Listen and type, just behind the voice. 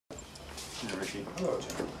Yeah, Ricky. Hello,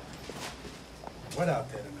 John. Wet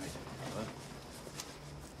out there tonight. What?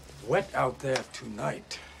 Wet out there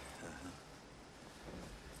tonight.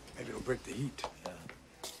 Maybe it'll break the heat. Yeah.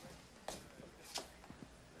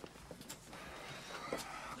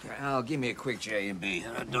 Okay, Al, give me a quick J&B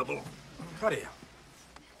and a double. Cut here.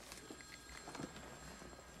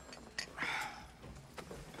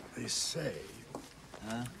 They say...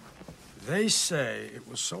 Huh? They say it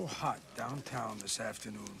was so hot downtown this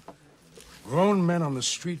afternoon, grown men on the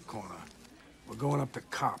street corner were going up to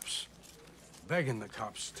cops, begging the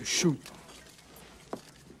cops to shoot them.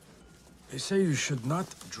 They say you should not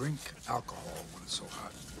drink alcohol when it's so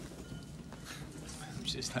hot.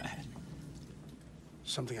 Who's just that?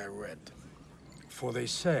 Something I read. For they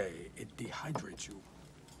say it dehydrates you.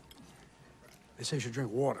 They say you should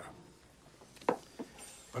drink water.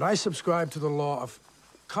 But I subscribe to the law of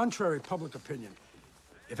contrary public opinion.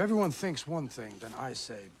 If everyone thinks one thing, then I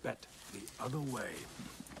say bet the other way.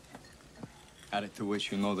 Added to which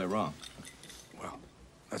you know they're wrong. Well,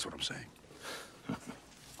 that's what I'm saying.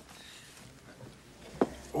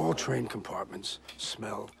 All train compartments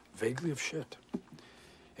smell vaguely of shit.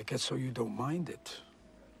 It gets so you don't mind it.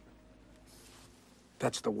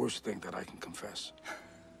 That's the worst thing that I can confess.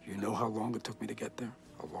 You know how long it took me to get there?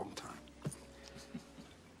 A long time.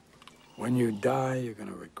 When you die, you're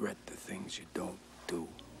gonna regret the things you don't do.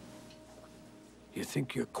 You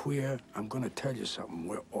think you're queer? I'm gonna tell you something.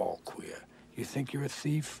 We're all queer. You think you're a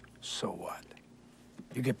thief? So what?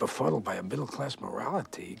 You get befuddled by a middle-class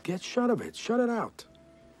morality, get shut of it. Shut it out.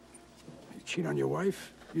 You cheat on your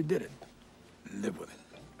wife? You did it. Live with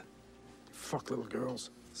it. Fuck little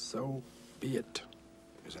girls? So be it.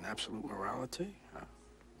 There's an absolute morality?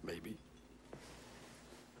 Maybe.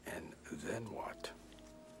 And then what?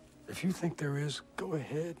 If you think there is, go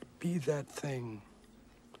ahead, be that thing.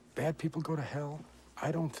 Bad people go to hell?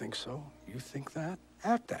 I don't think so. You think that?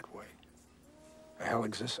 Act that way. A hell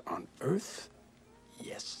exists on Earth?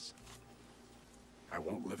 Yes. I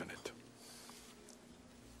won't live in it.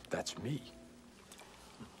 That's me.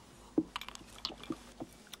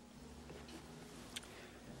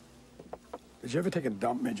 Did you ever take a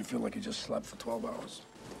dump made you feel like you just slept for 12 hours?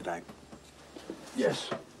 Did I? Yes.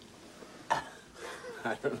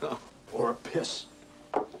 I don't know. Or a piss.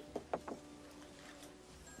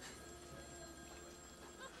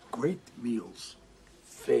 Great meals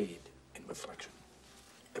fade in reflection.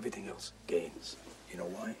 Everything else gains. You know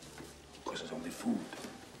why? Because it's only food.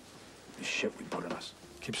 The shit we put in us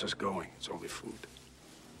keeps us going. It's only food.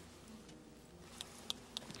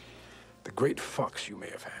 The great fucks you may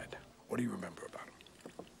have had. What do you remember about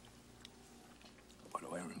them? What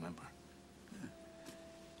do I remember?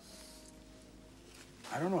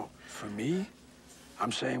 I don't know. For me,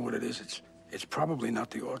 I'm saying what it is. It's probably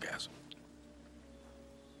not the orgasm.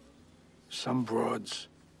 Some broad's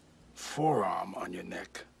forearm on your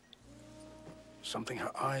neck. Something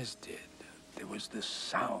her eyes did. There was this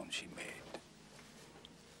sound she made.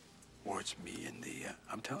 Or it's me in the,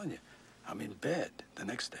 I'm telling you, I'm in bed the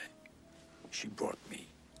next day. She brought me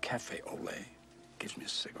cafe au lait, gives me a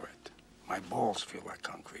cigarette. My balls feel like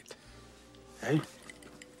concrete. Hey?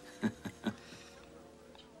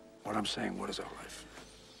 What I'm saying, what is our life?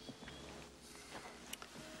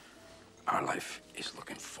 Our life is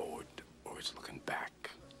looking forward or it's looking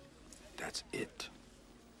back. That's it.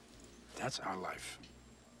 That's our life.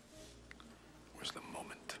 Where's the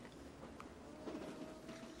moment?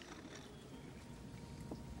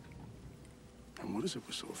 And what is it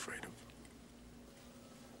we're so afraid of?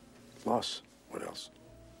 Loss. What else?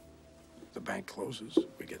 The bank closes.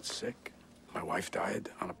 We get sick. My wife died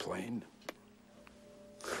on a plane.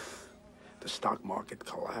 The stock market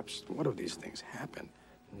collapsed. What of these things happen?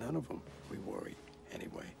 None of them. We worry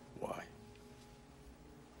anyway. Why?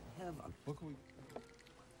 What can we...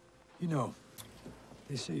 You know,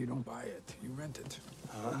 they say you don't buy it, you rent it.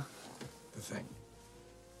 Huh? The thing.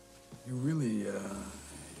 You really,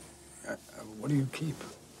 what do you keep?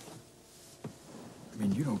 I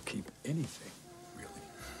mean, you don't keep anything, really.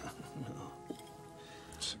 No.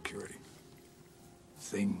 Security.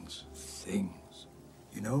 Things.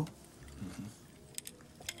 You know? Mm-hmm.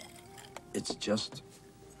 It's just,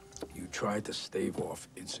 you try to stave off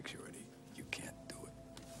insecurity. You can't do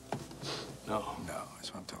it. No. No,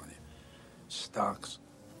 that's what I'm telling you. Stocks,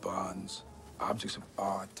 bonds, objects of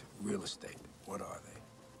art, real estate. What are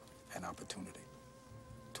they? An opportunity.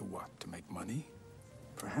 To what? To make money?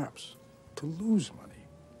 Perhaps. To lose money?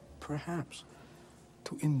 Perhaps.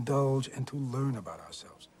 To indulge and to learn about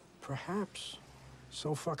ourselves? Perhaps.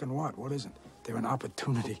 So fucking what? What isn't? They're an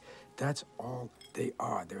opportunity. That's all they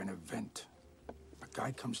are. They're an event. A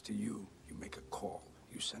guy comes to you, you make a call.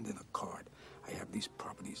 You send in a card. I have these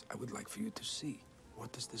properties I would like for you to see.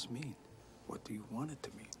 What does this mean? What do you want it to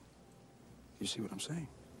mean? You see what I'm saying?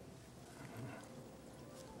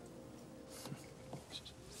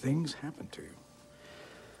 Things happen to you.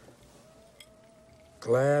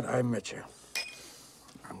 Glad I met you.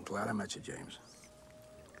 I'm glad I met you, James.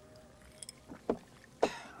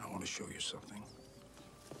 I want to show you something.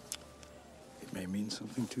 It may mean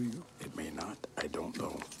something to you. It may not. I don't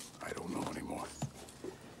know. I don't know anymore.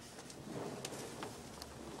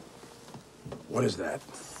 What is that?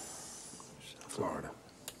 Florida.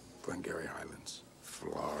 Glengarry Highlands.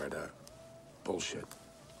 Florida. Bullshit.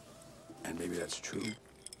 And maybe that's true.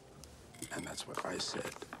 And that's what I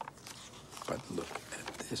said. But look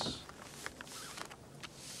at this.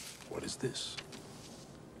 What is this?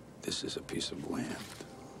 This is a piece of land.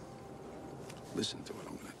 Listen to what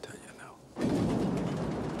I'm going to